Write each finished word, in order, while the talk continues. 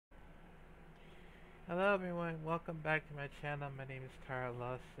Hello everyone, welcome back to my channel. My name is Tara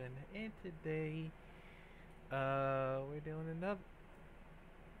Lawson, and today we're doing another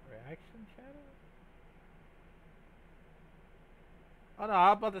reaction channel. Oh no,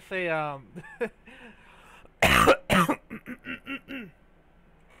 I was about to say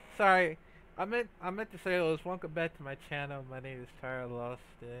sorry, I meant to say it was welcome back to my channel. My name is Tara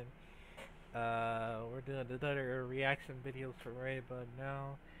Lawson. We're doing another reaction videos for right about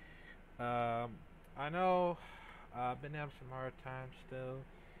now. I know I've been having some hard times still.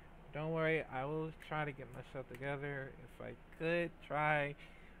 Don't worry, I will try to get myself together if I could. Try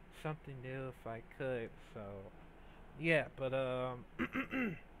something new if I could. So, yeah, but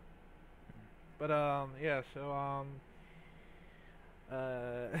yeah. So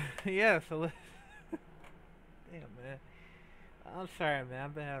yeah. So let's. Damn, man. I'm sorry, man.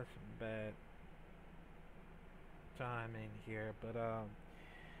 I've been having some bad time in here, but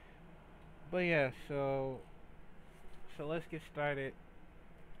yeah, so let's get started.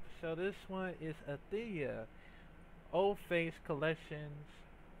 So this one is Athena Old Face Collections,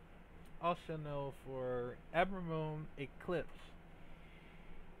 also known for Ember Eclipse.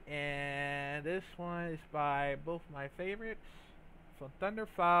 And this one is by both my favorites, from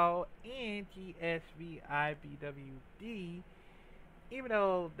Thunderfowl and GSVI BWD, even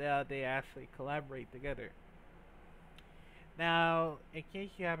though they actually collaborate together. Now, in case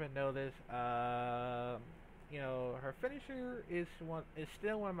you haven't noticed, you know, her finisher is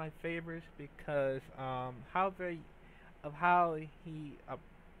still one of my favorites because how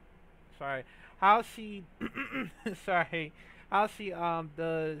she sorry, how she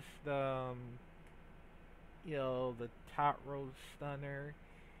does the you know, the top row stunner.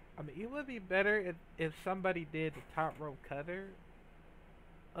 I mean, it would be better if somebody did the top row cutter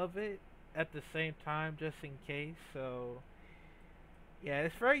of it at the same time, just in case. So yeah,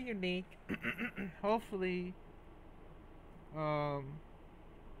 it's very unique. Hopefully,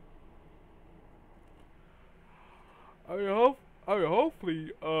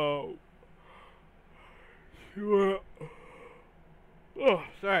 hopefully, she will. Oh,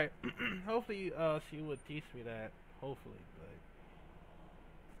 sorry. Hopefully, she would teach me that. Hopefully, but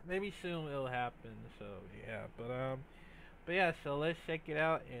maybe soon it'll happen. So yeah, but yeah. So let's check it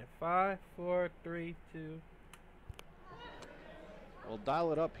out in 5, 4, 3, 2. We'll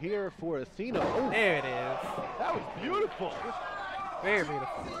dial it up here for Athena. Oh, there it is. That was beautiful. Very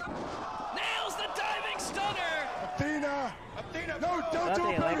beautiful. Nails the diving stunner. Athena! Athena! No, don't do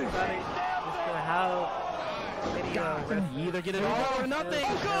it, Like about it, how You either get it all or nothing.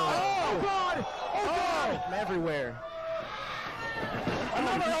 Oh, God! Oh, God! Oh, God! From everywhere.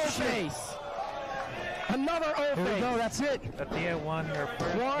 Another old face. Another old face. There we go, that's it. Athena won her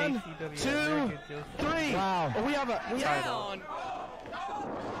first 1, ACW 2, 3. Wow. Oh, we have Down.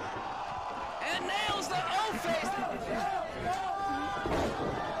 And nails the O face.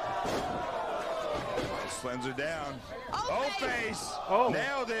 Slams her down. O-face. Oh.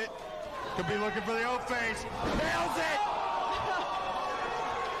 Nailed it. Could be looking for the O face. Nails it.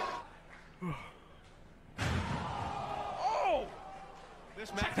 Oh!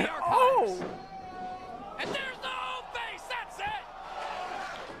 This match the archives. Oh! And there's the O-face. That's it.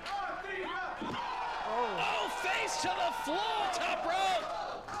 O-face to the floor, top rope.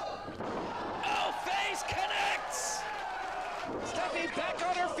 O-face connects. Stepping back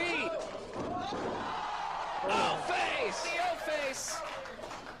on her feet. O-face. The O-face.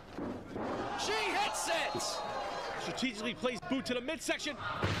 She hits it. Strategically placed boot to the midsection.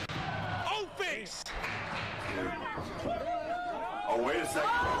 O-face. Oh, wait a second.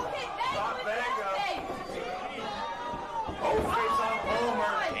 Not Vega. O face on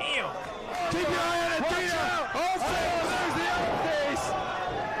Homer. Damn. Keep your eye on Athena. O face. There's the O face.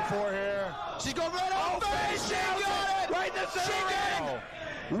 For here. She's going right O face. She got it. Right in the center. She got it.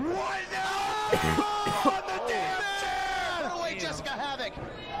 What now? On the damn chair. Put away Jessica Havoc.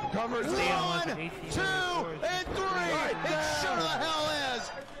 Covers 1, 2, and 3. It sure the hell is.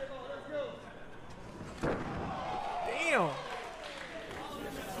 Damn!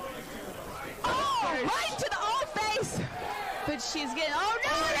 Oh, right to the old face. But she's getting, oh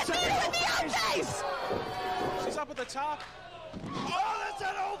no, Athena with the old face. She's up at the top. Oh, that's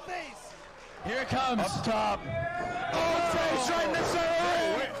an old face. Here it comes. Up top. Oh, face right in the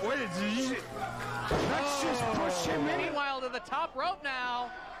center. Wait, let's just push him in. Meanwhile, to the top rope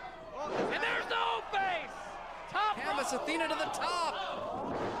now. And there's the O-face! Top Canvas rope. Athena to the top!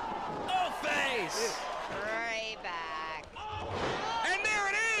 O-face! Right back. And there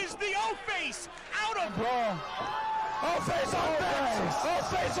it is! The O-face! Out of... Bro. Oh, face on face! Oh,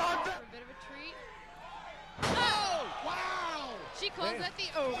 face on face! A bit of a treat. Oh! Wow! She calls that the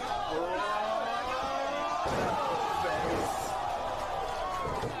over.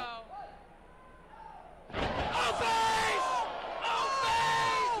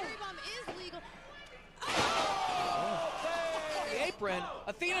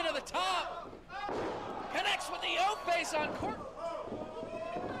 Athena to the top. Connects with the O-face on court.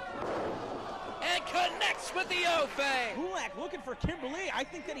 And connects with the O-face. Kulak looking for Kimberly. I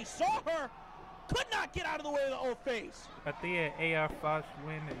think that he saw her. Could not get out of the way of the O-face. Athena AR Fox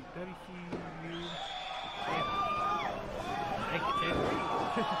win a WCU.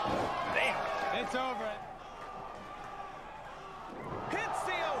 Damn. It's over. Hits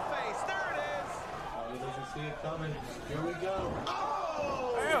the O-face. There it is. Oh, he doesn't see it coming. Here we go.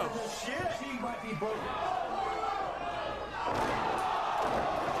 Oh! Damn. Shit. He might be broken.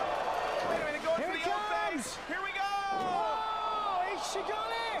 Here it comes. Here we go. Oh, she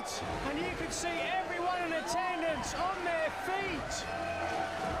got it. And you could see everyone in attendance on their feet.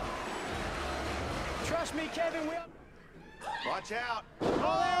 Trust me, Kevin, we... Watch out.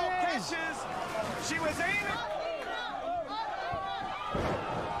 Oh, catches. She was aiming.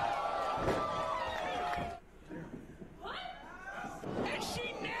 And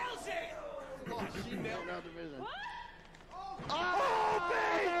she nails it. Oh, she nailed our division. Oh,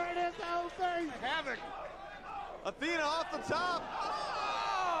 there it is, O-face. Havoc. Athena off the top.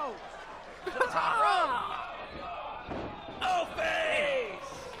 Oh! To the top rope.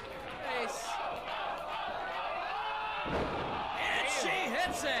 O-face. Face. And she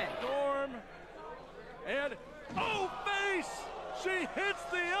hits it. Storm. And O-face. She hits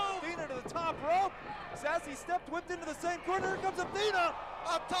the O. Athena to the top rope. Sassy stepped, whipped into the same corner. Here comes Athena.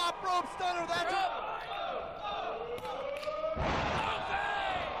 A top rope stunner. That's it.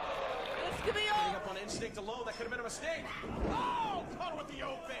 This could be Getting over. up on instinct alone, that could have been a mistake. Oh, caught with the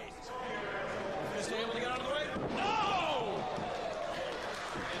O-face. Just able to get out of the way. No!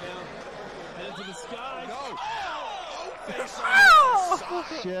 And now, head into the sky. Go. O-face Oh!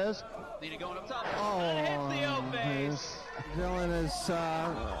 Shiz. Athena going up top. Oh, Hits the O-face. Dylan is,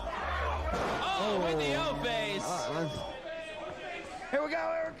 Oh, with the O-face. Here we go,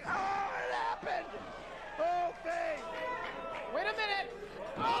 Eric. Oh, it happened. O-face. Wait a minute.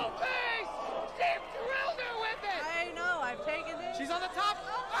 O-face. She drilled her with it. I know, I've taken it. She's on the top.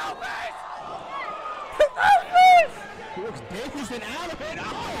 O-face. He looks dazed and out of it.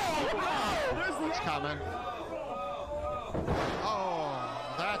 Oh, It's coming.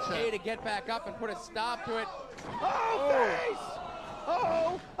 Oh, that's Hey, it. to get back up and put a stop to it.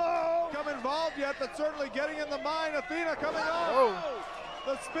 Come involved yet, but certainly getting in the mind. Athena coming on.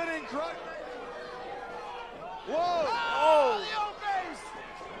 The spinning crutch. Whoa. Oh! The O-face.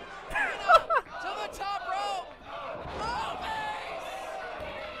 To the top rope. O-face.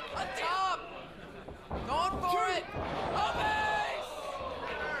 On top. Going for it. O-face.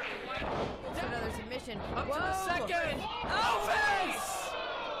 Another submission. Up to the second. O-face.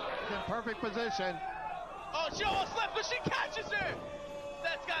 In perfect position. Oh, she almost left, but she catches her.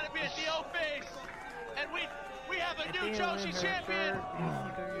 That's got to be a O-face. And we have a new Joshi champion.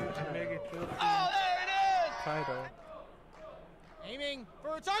 Oh, there it is. Title. Aiming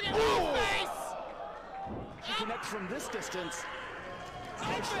for a target. O-face. She connects from this distance.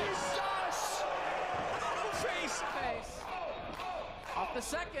 O-face. O-face. Off the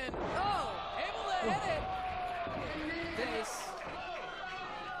second. Oh, able to hit it. Face.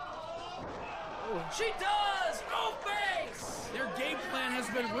 She does! O-face! Their game plan has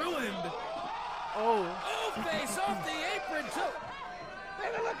been ruined. O-face off the apron too.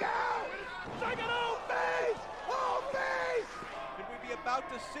 Baby, look out! Second O-face! O-face! Could we be about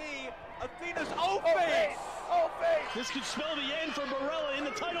to see Athena's O-face? O-face! This could spell the end for Barella in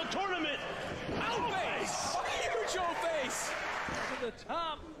the title tournament. O-face! Huge O-face! To the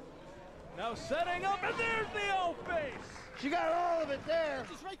top. Now setting up, and there's the O-face. she got all of it there.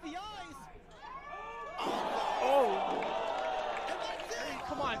 Just right the eyes.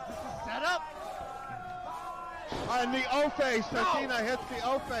 Come on, this is set up. And the O-face, Athena hits the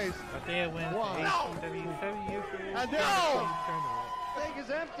O-face. Athena wins ACW And Thing is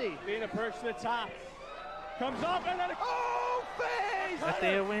empty. Athena perched to the top. Comes up, and then O-face!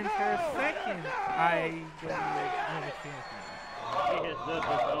 Athena wins her second IWA championship.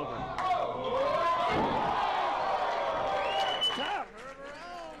 Stop.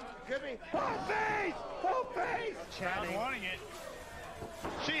 Give me. O-face! O-face! Chatting. Wanting it.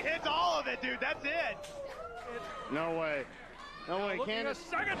 She hits all of it, dude. That's it. No way. No way. looking a Candace.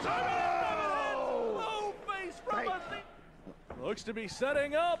 second time. O-face from Athena. Looks to be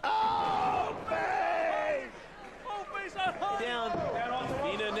setting up. O-face! O-face on high. Down.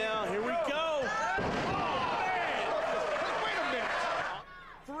 Athena now. Here we go. Wait a minute.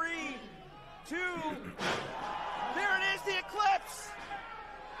 3, There it is, the Eclipse.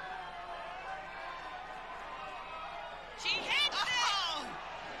 She hits it!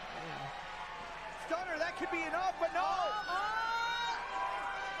 Stunner, that could be enough, but no.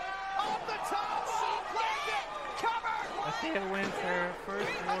 Off the top. Cover. Athena wins her first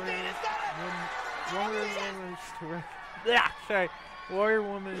Warrior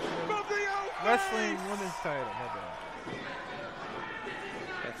Women's Wrestling Women's title. My bad.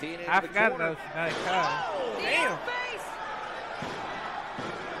 Athena I forgot that was nice. Damn.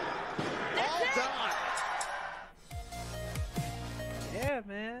 Yeah,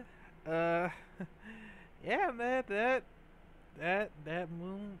 man. Yeah, man.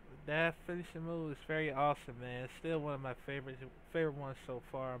 That finishing move is very awesome, man. It's still one of my favorite ones so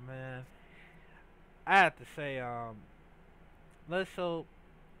far, man. I have to say, let's hope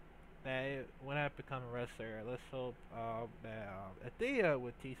that when I become a wrestler, let's hope that Athena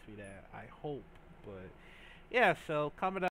would teach me that. I hope, but yeah. So comment